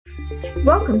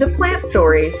Welcome to Plant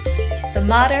Stories. The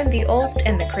modern, the old,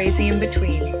 and the crazy in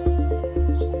between.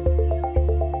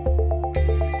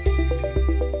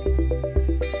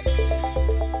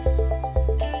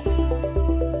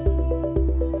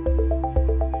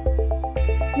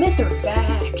 Myth or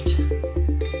fact?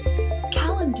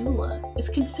 Calendula is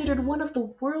considered one of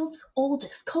the world's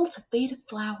oldest cultivated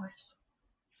flowers.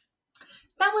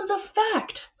 That one's a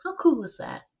fact! How cool is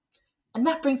that? And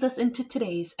that brings us into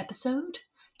today's episode,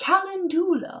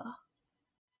 Calendula.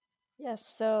 Yes,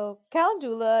 so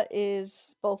calendula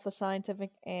is both a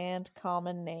scientific and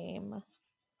common name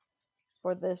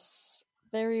for this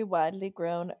very widely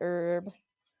grown herb.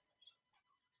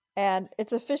 And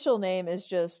its official name is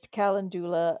just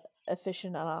Calendula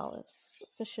officinalis.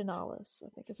 Officinalis, I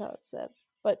think is how it's said.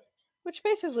 But which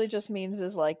basically just means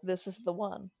is like this is the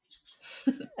one.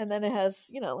 And then it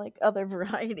has, like other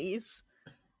varieties.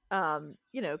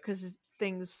 Because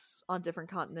things on different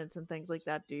continents and things like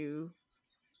that do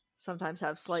sometimes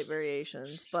have slight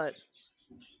variations, but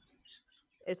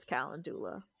it's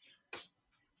calendula.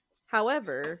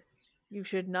 However, you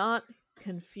should not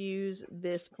confuse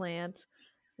this plant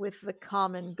with the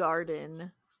common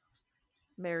garden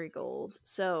marigold.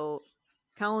 So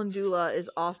calendula is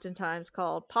oftentimes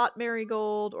called pot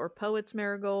marigold or poet's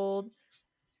marigold,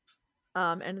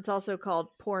 and it's also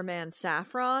called poor man's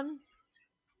saffron.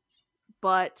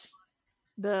 But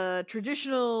the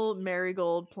traditional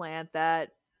marigold plant that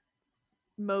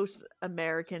most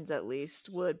Americans at least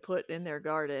would put in their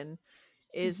garden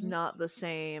is not the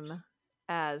same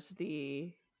as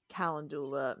the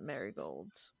calendula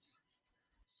marigolds.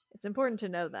 It's important to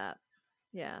know that.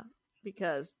 Yeah,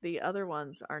 because the other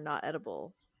ones are not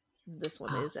edible. This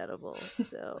one is edible,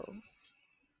 so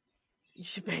you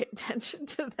should pay attention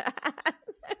to that.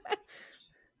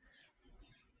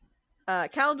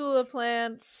 Calendula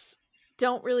plants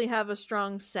don't really have a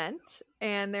strong scent,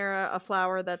 and they're a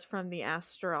flower that's from the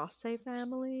Asteraceae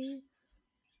family.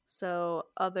 So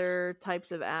other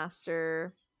types of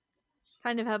aster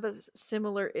kind of have a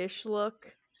similar-ish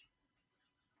look.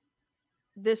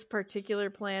 This particular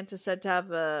plant is said to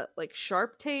have a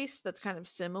sharp taste that's kind of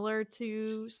similar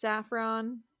to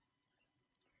saffron.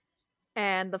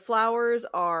 And the flowers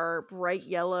are bright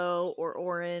yellow or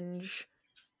orange,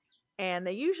 and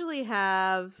they usually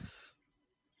have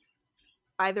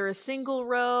either a single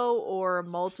row or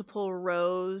multiple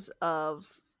rows of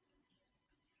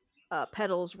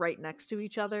petals right next to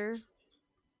each other.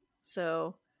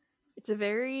 So it's a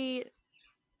very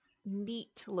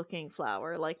neat looking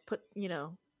flower.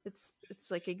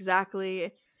 It's like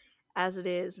exactly as it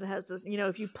is. It has this,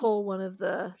 if you pull one of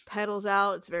the petals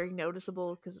out, it's very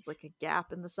noticeable because it's like a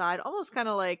gap in the side, almost kind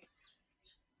of like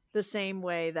the same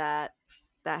way that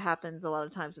happens a lot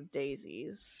of times with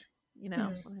daisies. You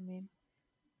know what I mean?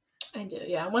 I do,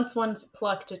 yeah. Once one's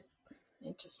plucked, it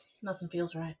just, nothing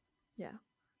feels right. Yeah.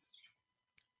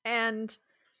 And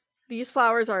these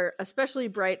flowers are especially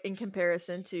bright in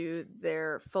comparison to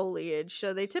their foliage.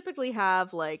 So they typically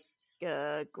have like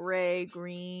a gray,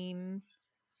 green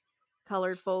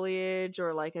colored foliage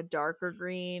or like a darker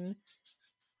green.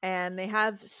 And they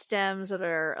have stems that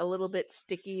are a little bit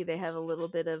sticky. They have a little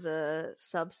bit of a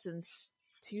substance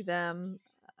to them.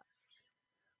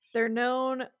 They're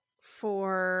known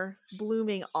for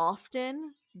blooming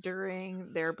often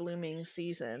during their blooming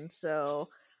season. So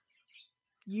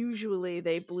usually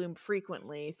they bloom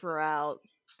frequently throughout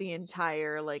the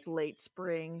entire late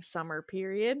spring, summer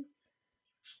period.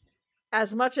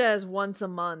 As much as once a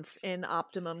month in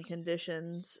optimum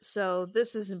conditions. So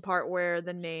this is in part where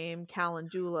the name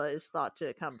calendula is thought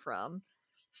to come from,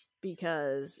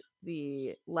 because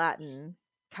the Latin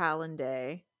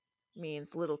calendae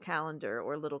means little calendar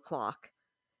or little clock,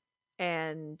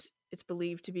 and it's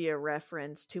believed to be a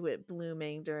reference to it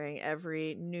blooming during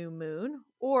every new moon,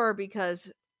 or because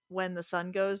when the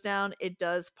sun goes down, it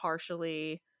does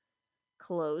partially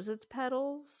close its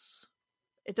petals.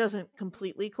 It doesn't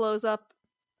completely close up,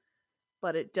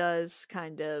 but it does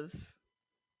kind of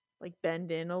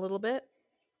bend in a little bit.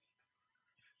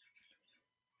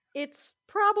 It's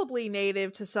probably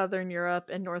native to Southern Europe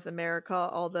and North America,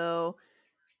 although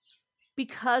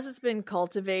because it's been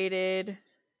cultivated,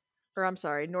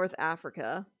 North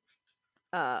Africa,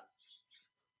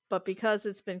 but because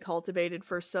it's been cultivated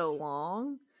for so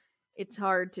long, it's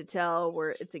hard to tell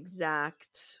where its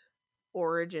exact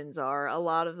origins are. A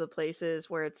lot of the places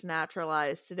where it's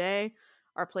naturalized today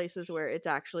are places where it's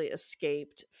actually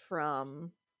escaped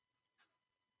from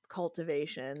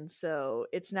cultivation. So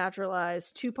it's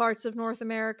naturalized two parts of North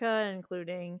America,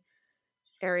 including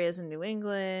areas in New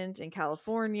England and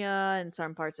California and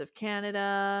some parts of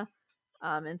Canada.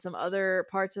 and some other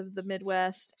parts of the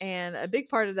Midwest. And a big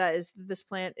part of that is this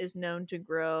plant is known to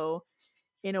grow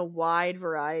in a wide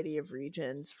variety of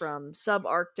regions, from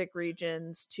subarctic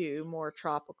regions to more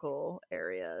tropical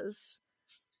areas.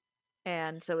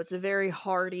 And so it's a very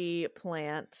hardy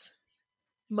plant.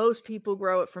 Most people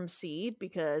grow it from seed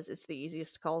because it's the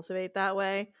easiest to cultivate that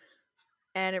way.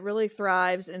 And it really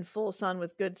thrives in full sun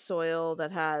with good soil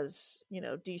that has,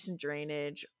 decent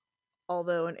drainage.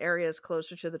 Although in areas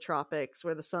closer to the tropics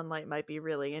where the sunlight might be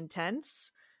really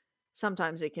intense,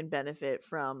 sometimes it can benefit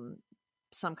from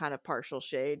some kind of partial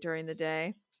shade during the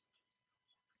day.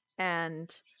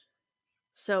 And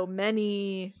so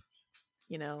many,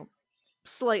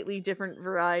 slightly different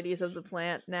varieties of the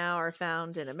plant now are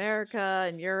found in America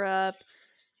and Europe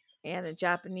and in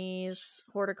Japanese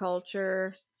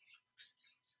horticulture,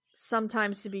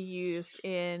 sometimes to be used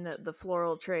in the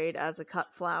floral trade as a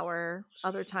cut flower,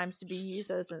 other times to be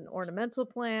used as an ornamental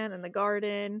plant in the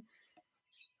garden.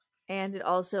 And it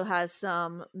also has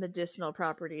some medicinal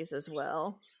properties as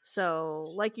well.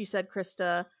 So, like you said,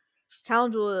 Krista,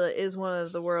 calendula is one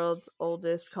of the world's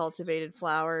oldest cultivated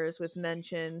flowers, with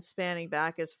mentions spanning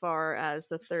back as far as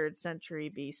the 3rd century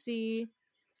BC.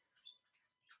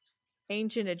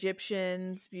 Ancient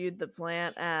Egyptians viewed the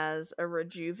plant as a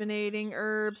rejuvenating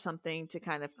herb, something to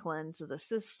kind of cleanse the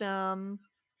system.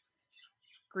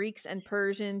 Greeks and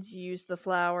Persians used the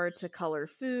flower to color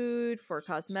food, for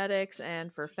cosmetics,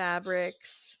 and for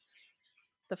fabrics.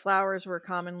 The flowers were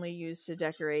commonly used to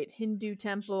decorate Hindu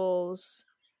temples.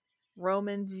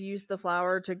 Romans used the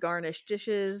flower to garnish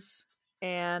dishes,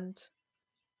 and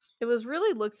it was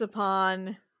really looked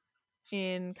upon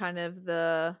in kind of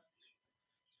the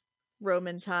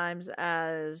Roman times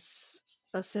as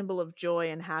a symbol of joy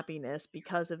and happiness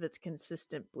because of its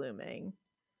consistent blooming.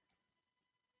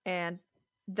 And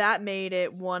that made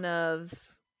it one of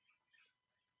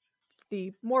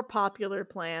the more popular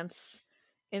plants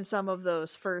in some of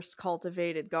those first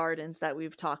cultivated gardens that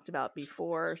we've talked about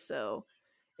before. So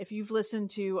if you've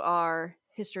listened to our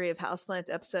History of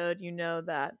Houseplants episode, you know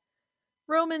that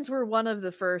Romans were one of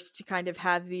the first to kind of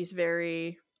have these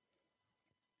very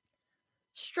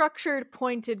structured,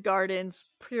 pointed gardens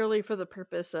purely for the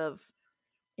purpose of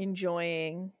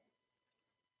enjoying,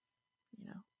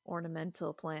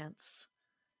 ornamental plants.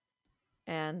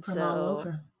 And from so, all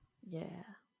over. Yeah.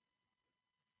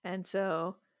 And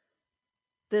so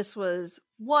this was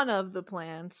one of the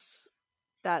plants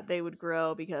that they would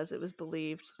grow because it was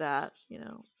believed that,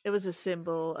 it was a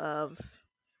symbol of,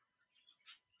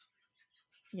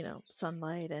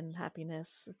 sunlight and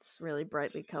happiness. It's really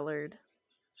brightly colored.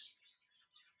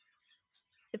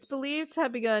 It's believed to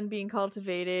have begun being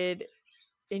cultivated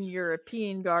in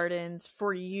European gardens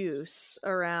for use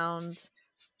around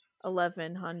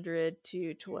 1100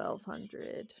 to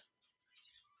 1200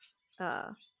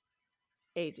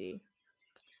 AD.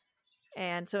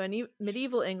 And so in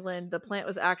medieval England, the plant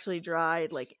was actually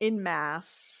dried in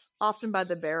mass, often by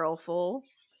the barrel full,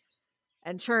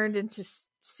 and churned into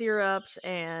syrups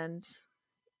and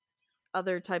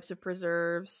other types of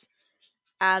preserves,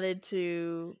 added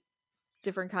to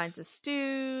different kinds of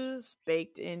stews,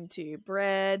 baked into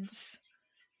breads.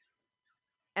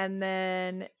 And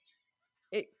then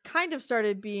it kind of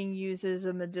started being used as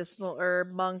a medicinal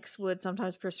herb. Monks would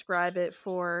sometimes prescribe it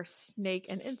for snake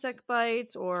and insect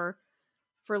bites, or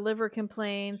for liver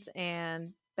complaints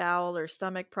and bowel or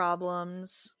stomach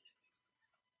problems.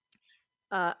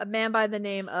 A man by the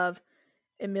name of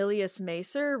Emilius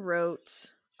Macer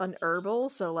wrote an herbal,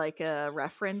 so a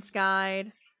reference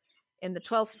guide, in the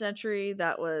 12th century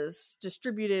that was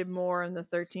distributed more in the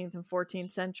 13th and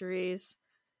 14th centuries,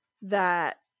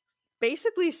 that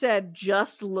basically said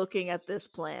just looking at this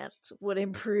plant would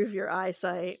improve your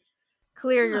eyesight,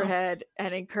 clear your head,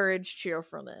 and encourage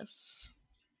cheerfulness.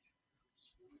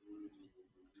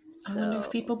 I wonder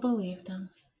if people believed him.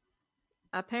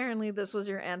 Apparently this was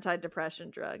your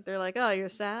antidepressant drug. They're like, oh, you're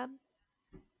sad?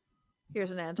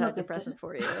 Here's an antidepressant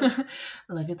for you.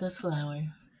 Look at this flower.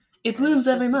 It blooms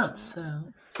every month, so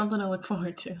something to look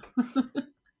forward to.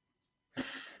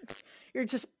 You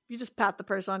just pat the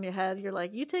person on your head. You're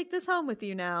like, you take this home with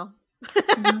you now.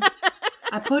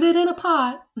 I put it in a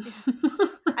pot.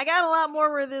 I got a lot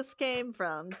more where this came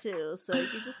from, too. So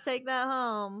you just take that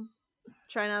home.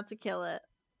 Try not to kill it.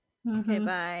 Okay,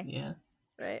 bye. Yeah.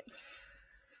 Right.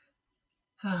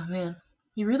 Oh, man.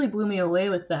 You really blew me away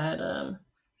with that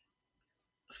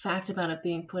fact about it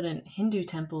being put in Hindu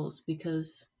temples,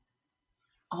 because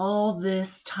all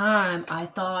this time I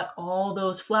thought all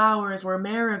those flowers were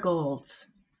marigolds.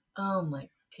 Oh my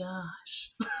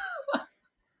gosh.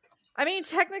 I mean,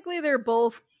 technically they're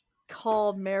both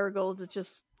called marigolds. It's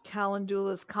just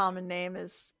Calendula's common name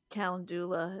is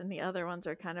Calendula, and the other ones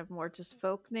are kind of more just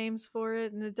folk names for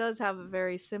it. And it does have a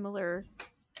very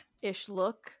similar-ish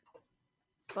look,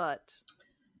 but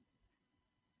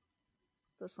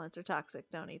those plants are toxic.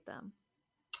 Don't eat them.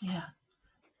 Yeah.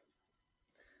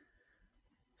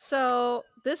 So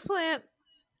this plant,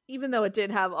 even though it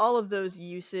did have all of those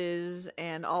uses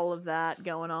and all of that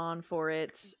going on for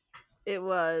it, it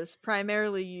was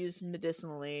primarily used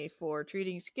medicinally for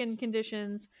treating skin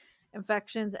conditions,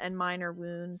 infections, and minor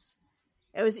wounds.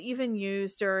 It was even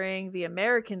used during the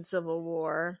American Civil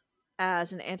War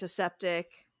as an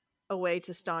antiseptic, a way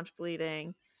to staunch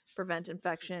bleeding, prevent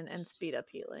infection, and speed up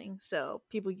healing. So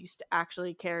people used to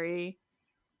actually carry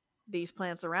these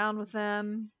plants around with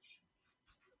them.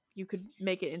 You could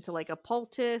make it into like a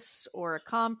poultice or a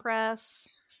compress.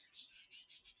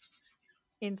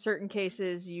 In certain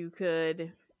cases, you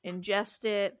could ingest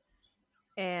it,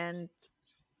 and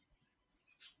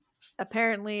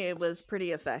apparently it was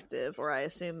pretty effective, or I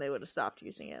assume they would have stopped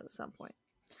using it at some point.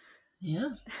 Yeah.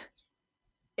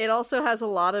 It also has a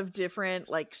lot of different,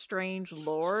 like, strange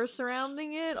lore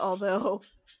surrounding it, although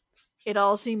it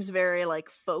all seems very,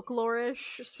 like,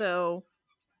 folklore-ish, so...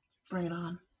 Bring it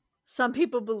on. Some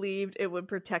people believed it would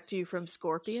protect you from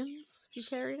scorpions if you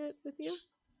carried it with you.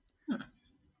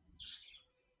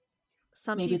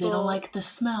 Some Maybe people... they don't like the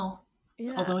smell.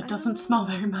 Yeah, although it doesn't smell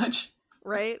very much.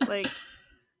 Right? Like,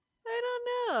 I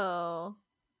don't know.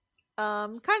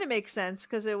 Kind of makes sense,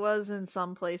 because it was in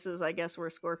some places, I guess, where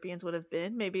scorpions would have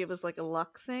been. Maybe it was like a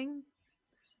luck thing.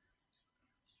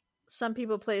 Some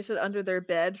people place it under their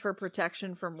bed for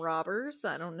protection from robbers.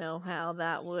 I don't know how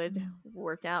that would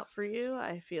work out for you.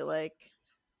 I feel like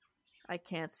I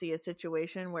can't see a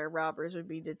situation where robbers would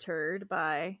be deterred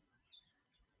by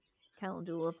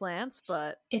calendula plants,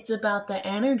 but... It's about the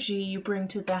energy you bring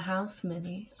to the house,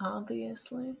 Minnie,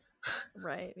 obviously.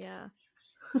 Right, yeah.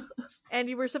 And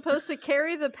you were supposed to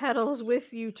carry the petals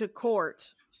with you to court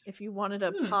if you wanted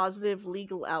a positive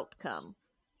legal outcome.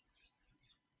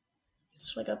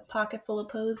 Just like a pocket full of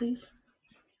posies.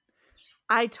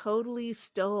 I totally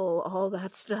stole all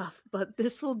that stuff, but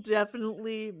this will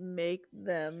definitely make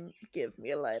them give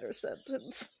me a lighter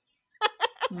sentence.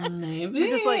 Maybe. You're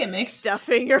just like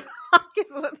stuffing your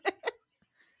pockets with it.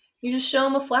 You just show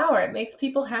them a flower. It makes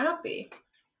people happy.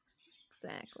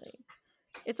 Exactly.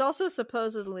 It's also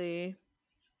supposedly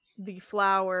the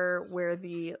flower where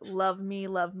the love me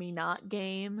not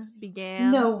game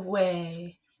began. No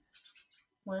way.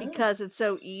 What? Because it's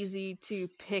so easy to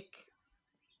pick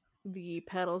the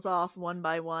petals off one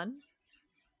by one.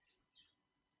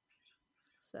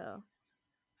 So.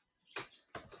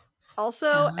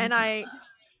 Also, and I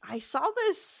saw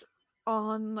this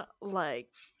on like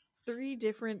 3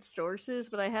 different sources,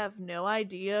 but I have no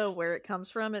idea where it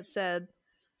comes from. It said,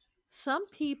 some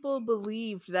people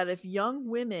believed that if young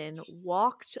women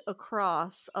walked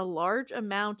across a large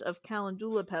amount of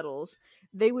calendula petals,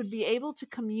 they would be able to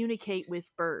communicate with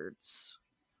birds.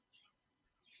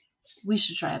 We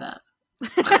should try that.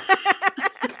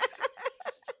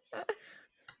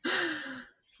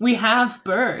 We have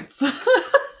birds.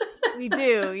 We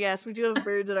do, yes, we do have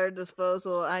birds at our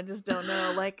disposal. I just don't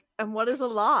know, like, and what is a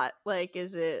lot? Like,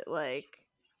 is it like...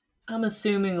 I'm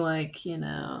assuming, like, you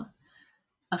know,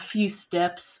 a few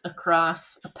steps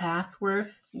across a path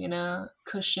worth, you know,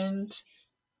 cushioned.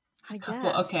 I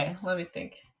guess. Okay, let me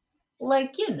think.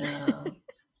 Like, you know,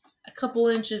 a couple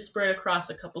inches spread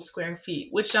across a couple square feet,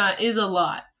 which is a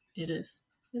lot. It is,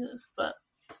 but...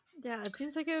 Yeah, it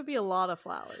seems like it would be a lot of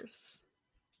flowers.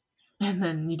 And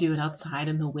then you do it outside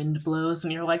and the wind blows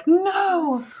and you're like,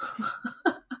 no!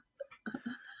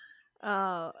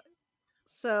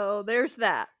 So there's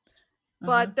that.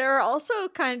 But there are also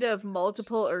kind of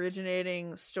multiple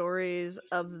originating stories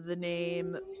of the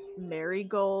name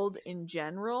marigold in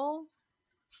general.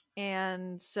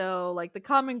 And so, like, the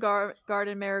common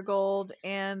garden marigold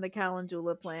and the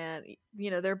calendula plant, you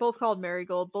know, they're both called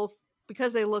marigold, both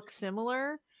because they look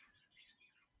similar.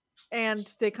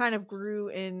 And they kind of grew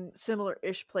in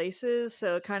similar-ish places,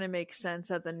 so it kind of makes sense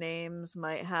that the names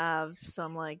might have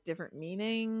some, like, different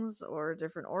meanings or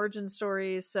different origin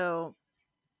stories. So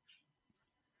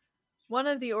one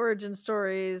of the origin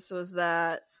stories was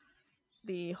that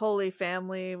the Holy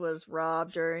Family was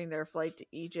robbed during their flight to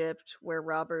Egypt, where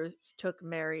robbers took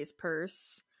Mary's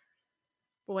purse.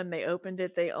 But when they opened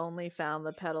it, they only found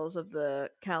the petals of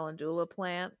the calendula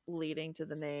plant, leading to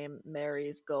the name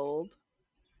Mary's Gold.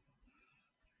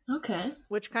 Okay.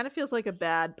 Which kind of feels like a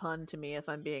bad pun to me, if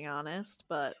I'm being honest,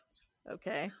 but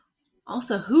okay.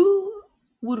 Also, who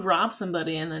would rob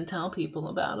somebody and then tell people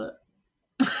about it?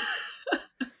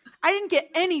 I didn't get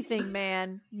anything,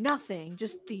 man. Nothing.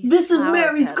 Just these. This is flower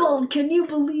Mary's petals. gold. Can you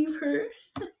believe her?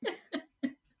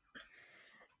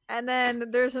 And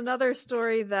then there's another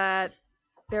story that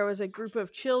there was a group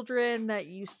of children that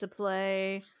used to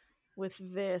play with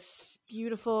this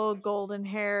beautiful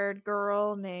golden-haired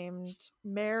girl named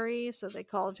Mary, so they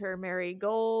called her Mary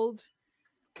Gold.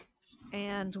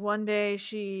 And one day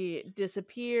she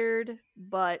disappeared,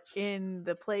 but in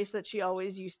the place that she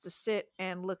always used to sit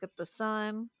and look at the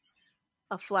sun,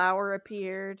 a flower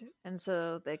appeared, and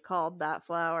so they called that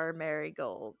flower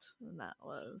Marigold, and that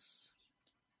was...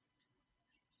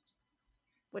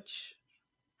 Which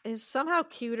is somehow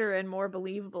cuter and more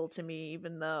believable to me,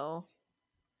 even though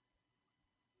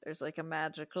there's like a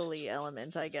magically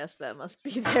element, I guess, that must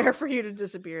be there for you to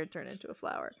disappear and turn into a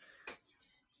flower.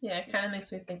 Yeah, it kind of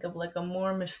makes me think of like a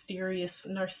more mysterious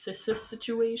Narcissus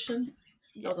situation.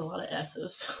 That was a lot of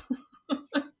S's.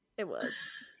 It was.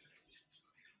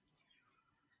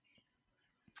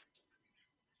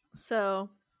 So,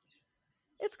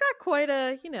 it's got quite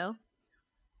a,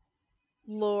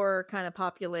 lore kind of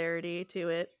popularity to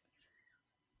it.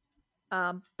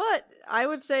 But I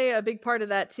would say a big part of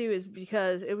that too is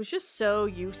because it was just so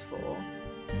useful.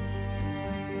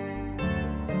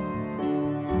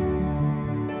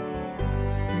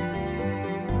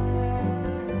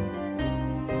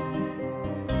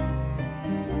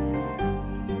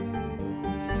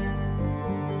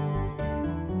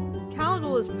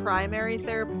 Calendula's primary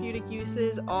therapeutic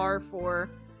uses are for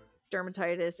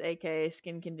dermatitis, aka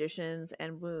skin conditions,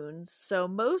 and wounds. So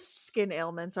most skin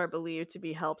ailments are believed to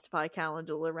be helped by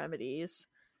calendula remedies.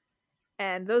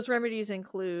 And those remedies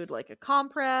include like a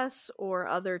compress or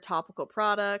other topical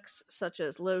products such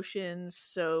as lotions,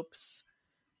 soaps,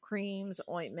 creams,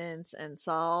 ointments, and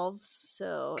salves.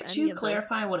 So could you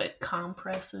clarify what a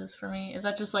compress is for me? Is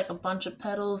that just like a bunch of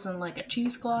petals in like a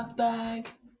cheesecloth bag?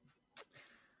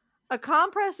 A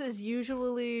compress is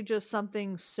usually just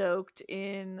something soaked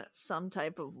in some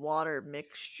type of water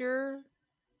mixture.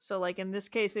 So like in this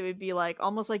case, it would be like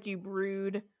almost like you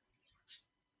brewed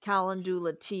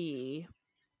calendula tea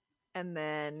and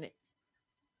then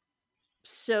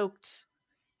soaked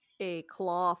a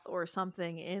cloth or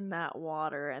something in that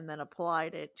water and then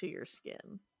applied it to your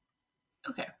skin.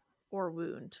 Okay. Or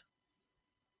wound.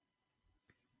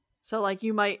 So, like,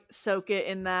 you might soak it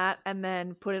in that and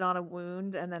then put it on a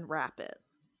wound and then wrap it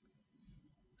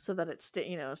so that it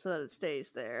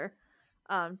stays there.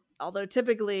 Although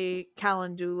typically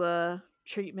calendula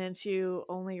treatments you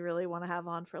only really want to have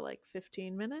on for like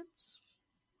 15 minutes.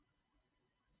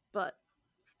 But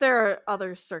there are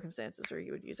other circumstances where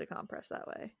you would use a compress that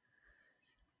way.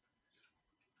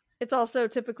 It's also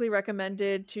typically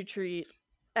recommended to treat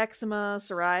eczema,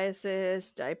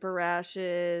 psoriasis, diaper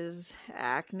rashes,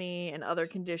 acne, and other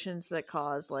conditions that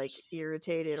cause like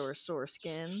irritated or sore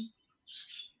skin.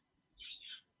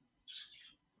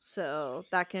 So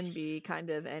that can be kind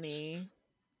of any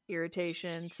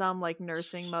irritation. Some like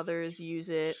nursing mothers use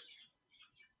it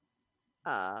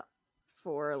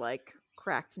for like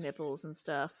cracked nipples and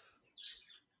stuff.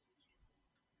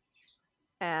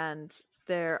 And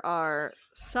there are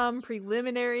some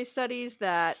preliminary studies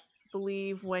that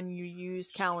believe when you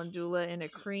use calendula in a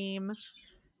cream,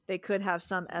 they could have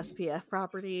some SPF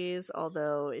properties,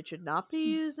 although it should not be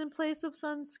used in place of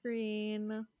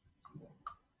sunscreen.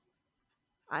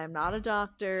 I am not a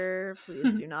doctor.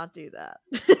 Please do not do that.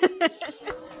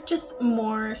 Just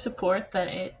more support that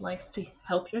it likes to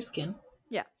help your skin.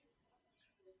 Yeah.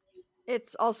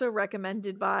 It's also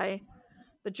recommended by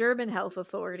the German Health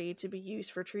Authority to be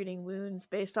used for treating wounds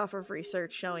based off of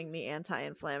research showing the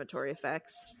anti-inflammatory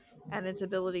effects and its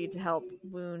ability to help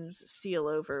wounds seal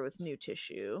over with new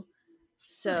tissue.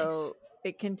 So nice.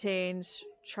 It contains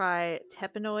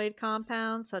tritepenoid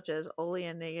compounds such as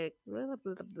oleanic.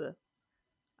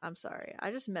 I'm sorry, I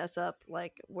just mess up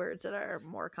like words that are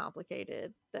more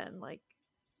complicated than like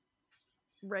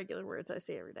regular words I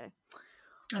say every day.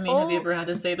 I mean, have you ever had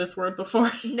to say this word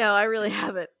before? No, I really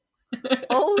haven't.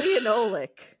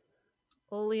 Oleanolic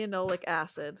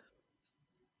acid.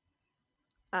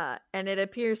 And it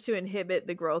appears to inhibit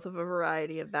the growth of a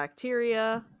variety of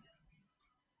bacteria.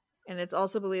 And it's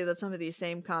also believed that some of these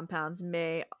same compounds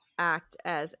may act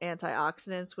as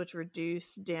antioxidants, which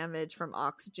reduce damage from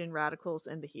oxygen radicals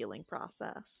in the healing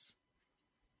process.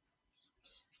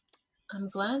 I'm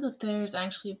glad that there's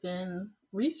actually been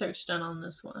research done on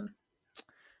this one.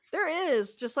 There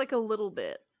is, just like a little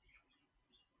bit.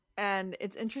 And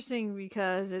it's interesting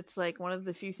because it's like one of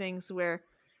the few things where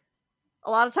a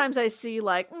lot of times I see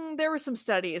like there were some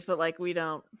studies, but like we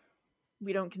don't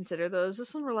consider those.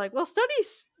 This one we're like, well,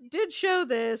 studies did show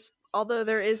this, although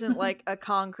there isn't like a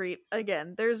concrete,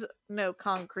 again, there's no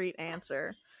concrete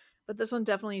answer, but this one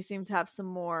definitely seemed to have some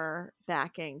more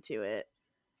backing to it.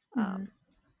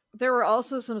 There were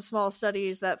also some small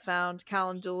studies that found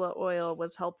calendula oil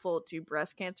was helpful to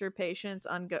breast cancer patients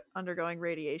undergoing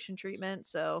radiation treatment.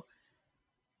 So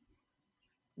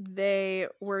they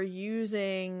were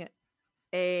using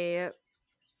a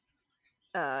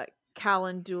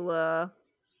calendula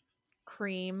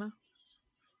cream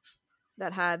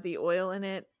that had the oil in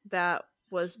it that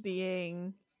was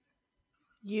being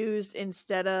used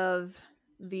instead of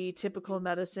the typical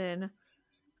medicine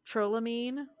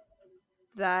trolamine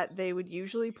that they would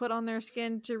usually put on their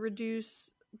skin to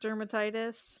reduce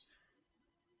dermatitis.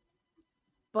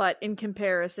 But in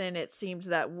comparison, it seemed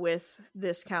that with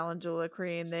this calendula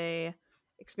cream, they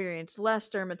experienced less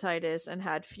dermatitis and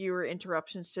had fewer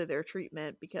interruptions to their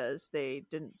treatment because they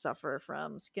didn't suffer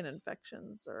from skin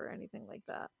infections or anything like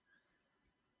that.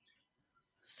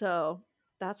 So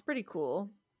that's pretty cool.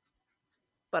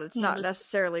 But it's not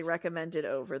necessarily recommended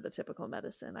over the typical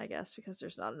medicine, I guess, because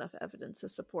there's not enough evidence to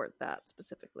support that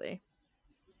specifically.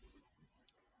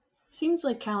 Seems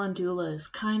like calendula is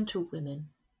kind to women.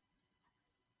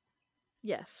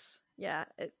 Yes. Yeah.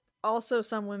 Also,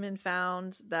 some women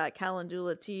found that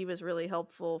calendula tea was really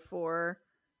helpful for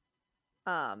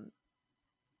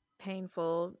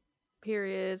painful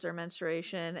periods or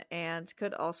menstruation, and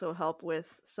could also help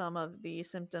with some of the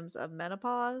symptoms of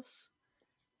menopause.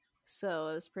 So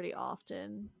it was pretty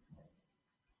often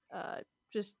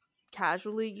just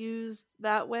casually used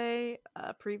that way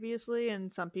previously,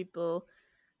 and some people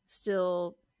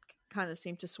still kind of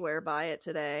seem to swear by it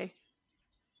today.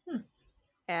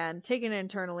 And taken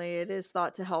internally, it is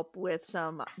thought to help with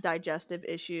some digestive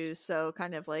issues, so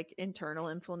kind of like internal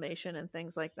inflammation and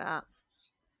things like that.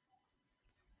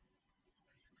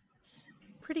 It's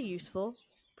pretty useful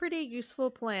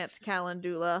plant,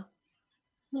 calendula.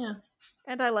 Yeah.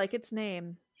 And I like its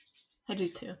name. I do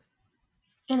too.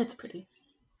 And it's pretty.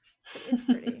 It's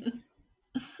pretty.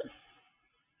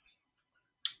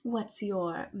 What's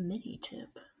your mini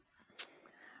tip?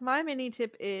 My mini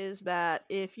tip is that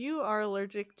if you are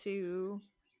allergic to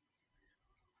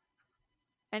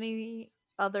any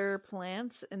other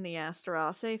plants in the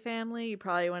Asteraceae family, you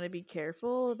probably want to be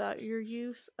careful about your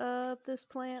use of this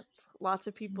plant. Lots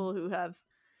of people who have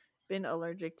been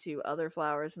allergic to other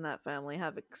flowers in that family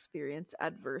have experienced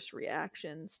adverse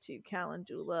reactions to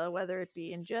calendula, whether it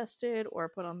be ingested or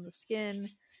put on the skin,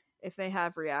 if they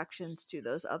have reactions to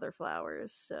those other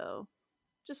flowers. So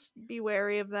just be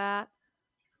wary of that.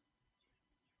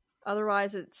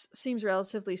 Otherwise, it seems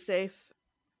relatively safe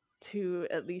to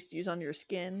at least use on your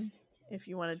skin if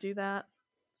you want to do that.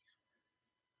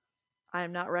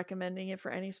 I'm not recommending it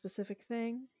for any specific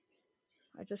thing.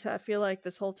 I feel like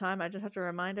this whole time I just have to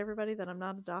remind everybody that I'm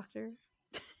not a doctor.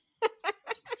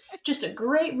 Just a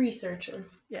great researcher.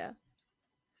 Yeah.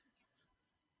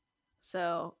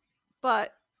 So,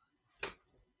 but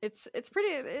it's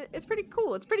pretty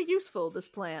cool. It's pretty useful, this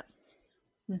plant.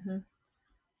 Mm-hmm.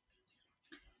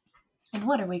 And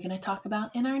what are we going to talk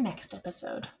about in our next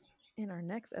episode? In our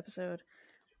next episode,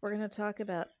 we're going to talk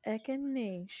about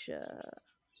echinacea.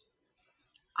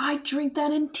 I drink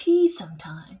that in tea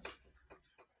sometimes.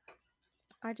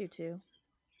 I do too.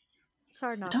 It's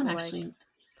hard not to like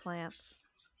plants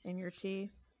in your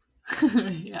tea.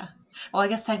 Yeah. Well, I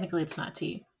guess technically it's not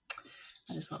tea.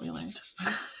 That is what we learned.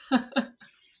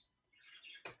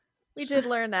 We did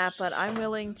learn that, but I'm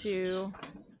willing to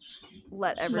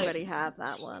let everybody have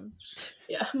that one.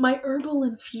 Yeah, my herbal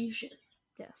infusion.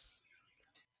 Yes.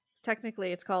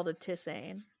 Technically, it's called a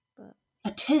tisane. But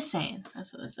a tisane.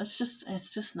 That's what it is.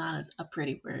 It's just not a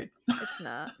pretty word. It's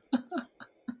not.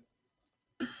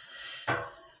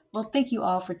 Well, thank you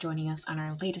all for joining us on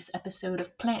our latest episode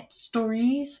of Plant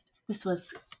Stories. This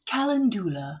was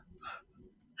calendula,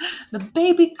 the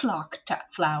baby clock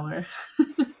flower.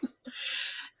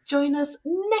 Join us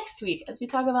next week as we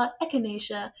talk about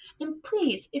echinacea. And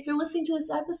please, if you're listening to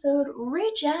this episode,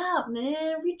 reach out,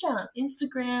 man. Reach out on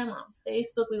Instagram, on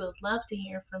Facebook. We would love to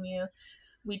hear from you.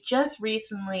 We just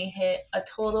recently hit a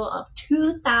total of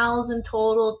 2,000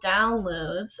 total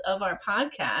downloads of our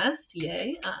podcast.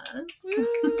 Yay, us.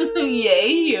 Yay,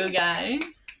 you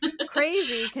guys.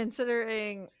 Crazy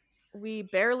considering we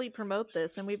barely promote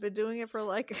this and we've been doing it for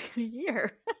like a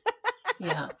year.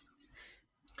 Yeah.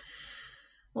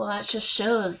 Well, that just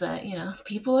shows that,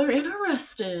 people are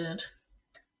interested.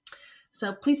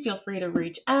 So please feel free to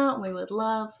reach out. We would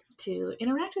love to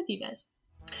interact with you guys.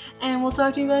 And we'll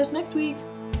talk to you guys next week.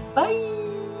 Bye!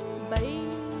 Bye!